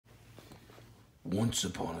Once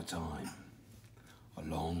upon a time, a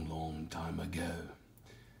long, long time ago,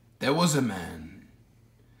 there was a man,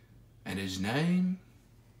 and his name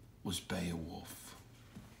was Beowulf.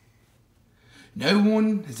 No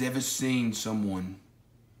one has ever seen someone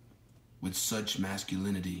with such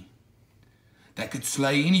masculinity that could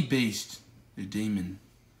slay any beast or demon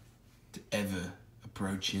to ever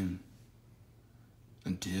approach him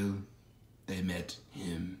until they met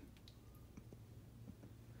him.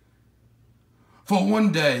 For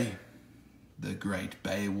one day, the great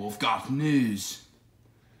Beowulf got news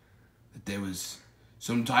that there was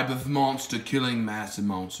some type of monster killing mass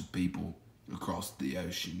amounts of people across the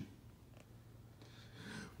ocean.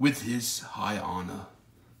 With his high honor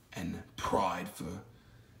and pride for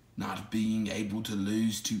not being able to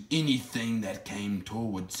lose to anything that came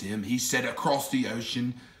towards him, he set across the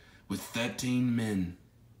ocean with 13 men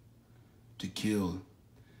to kill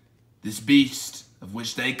this beast of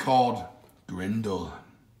which they called grendel.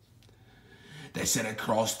 They set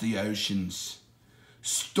across the oceans,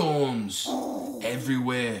 storms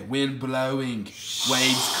everywhere, wind blowing,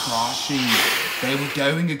 waves crashing. They were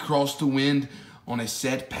going across the wind on a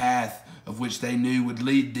set path of which they knew would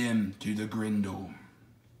lead them to the grendel.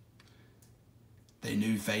 They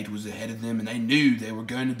knew fate was ahead of them, and they knew they were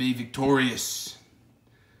going to be victorious.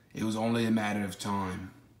 It was only a matter of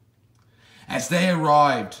time. As they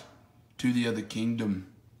arrived to the other kingdom,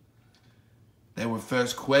 they were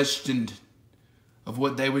first questioned of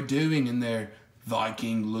what they were doing in their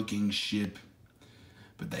Viking-looking ship.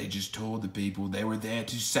 But they just told the people they were there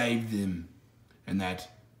to save them, and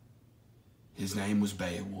that his name was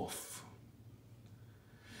Beowulf.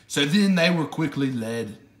 So then they were quickly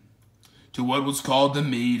led to what was called the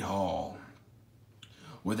Mead Hall,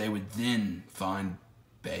 where they would then find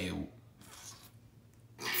Beowulf.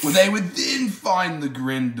 Where they would then find the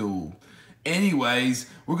grendel. Anyways,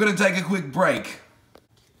 we're going to take a quick break.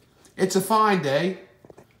 It's a fine day.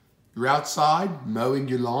 You're outside mowing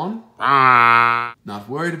your lawn. Not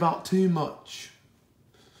worried about too much.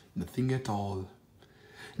 Nothing at all.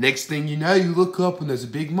 Next thing you know, you look up and there's a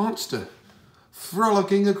big monster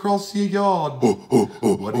frolicking across your yard.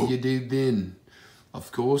 What do you do then?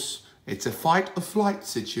 Of course, it's a fight or flight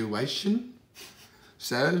situation.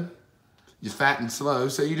 So, you're fat and slow,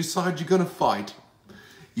 so you decide you're going to fight.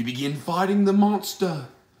 You begin fighting the monster.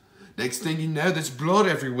 Next thing you know, there's blood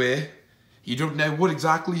everywhere. You don't know what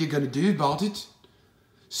exactly you're going to do about it.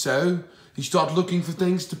 So, you start looking for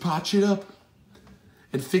things to patch it up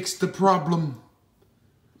and fix the problem.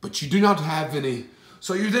 But you do not have any.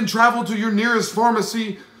 So you then travel to your nearest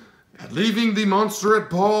pharmacy, leaving the monster at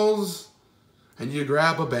Paul's, and you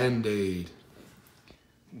grab a Band-Aid.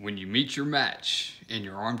 When you meet your match and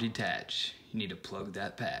your arm detach, you need to plug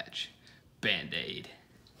that patch. Band-Aid.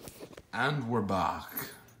 And we're back.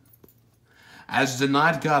 As the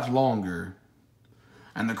night got longer,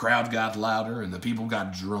 and the crowd got louder, and the people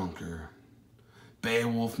got drunker,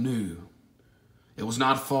 Beowulf knew it was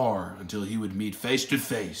not far until he would meet face to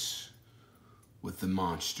face with the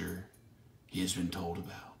monster he has been told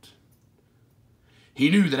about. He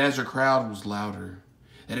knew that as the crowd was louder,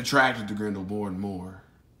 it attracted the grendel more and more.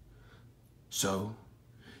 So,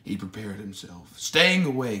 he prepared himself, staying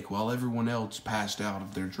awake while everyone else passed out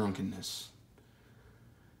of their drunkenness.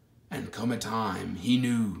 And come a time, he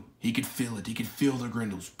knew he could feel it. He could feel the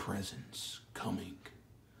grendel's presence coming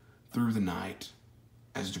through the night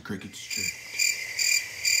as the crickets chirped.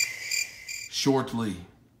 Shortly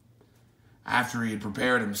after he had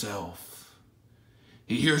prepared himself,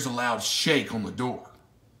 he hears a loud shake on the door.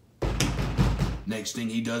 Next thing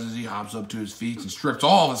he does is he hops up to his feet and strips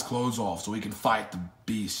all of his clothes off so he can fight the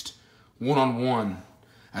beast one-on-one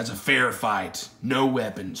as a fair fight. No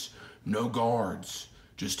weapons, no guards,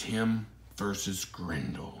 just him versus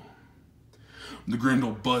grendel. The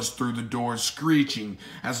grendel buzzed through the door, screeching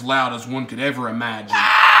as loud as one could ever imagine.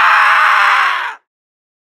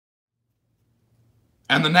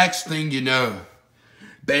 And the next thing you know,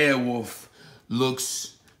 Beowulf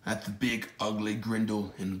looks at the big ugly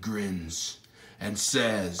grendel and grins and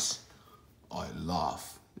says, "I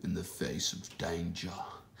laugh in the face of danger."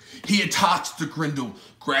 He attacks the grendel,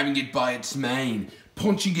 grabbing it by its mane,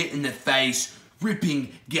 punching it in the face,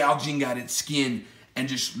 ripping, gouging at its skin, and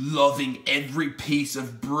just loving every piece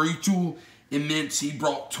of brutal immense he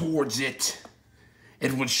brought towards it.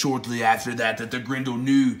 It was shortly after that the grendel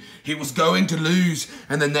knew he was going to lose,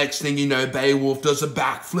 and the next thing you know, Beowulf does a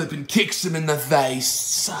backflip and kicks him in the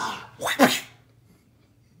face.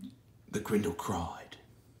 The grendel cried.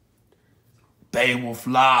 Beowulf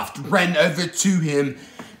laughed, ran over to him,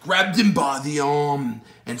 grabbed him by the arm,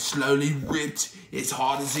 and slowly ripped as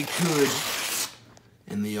hard as he could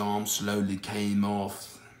and the arm slowly came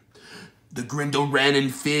off. The grendel ran in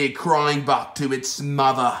fear, crying back to its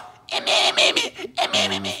mother.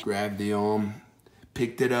 Beowulf grabbed the arm,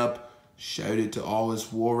 picked it up, showed it to all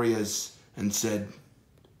his warriors, and said,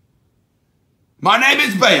 "My name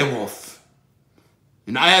is Beowulf,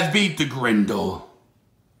 and I have beat the grendel.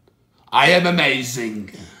 I am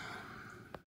amazing."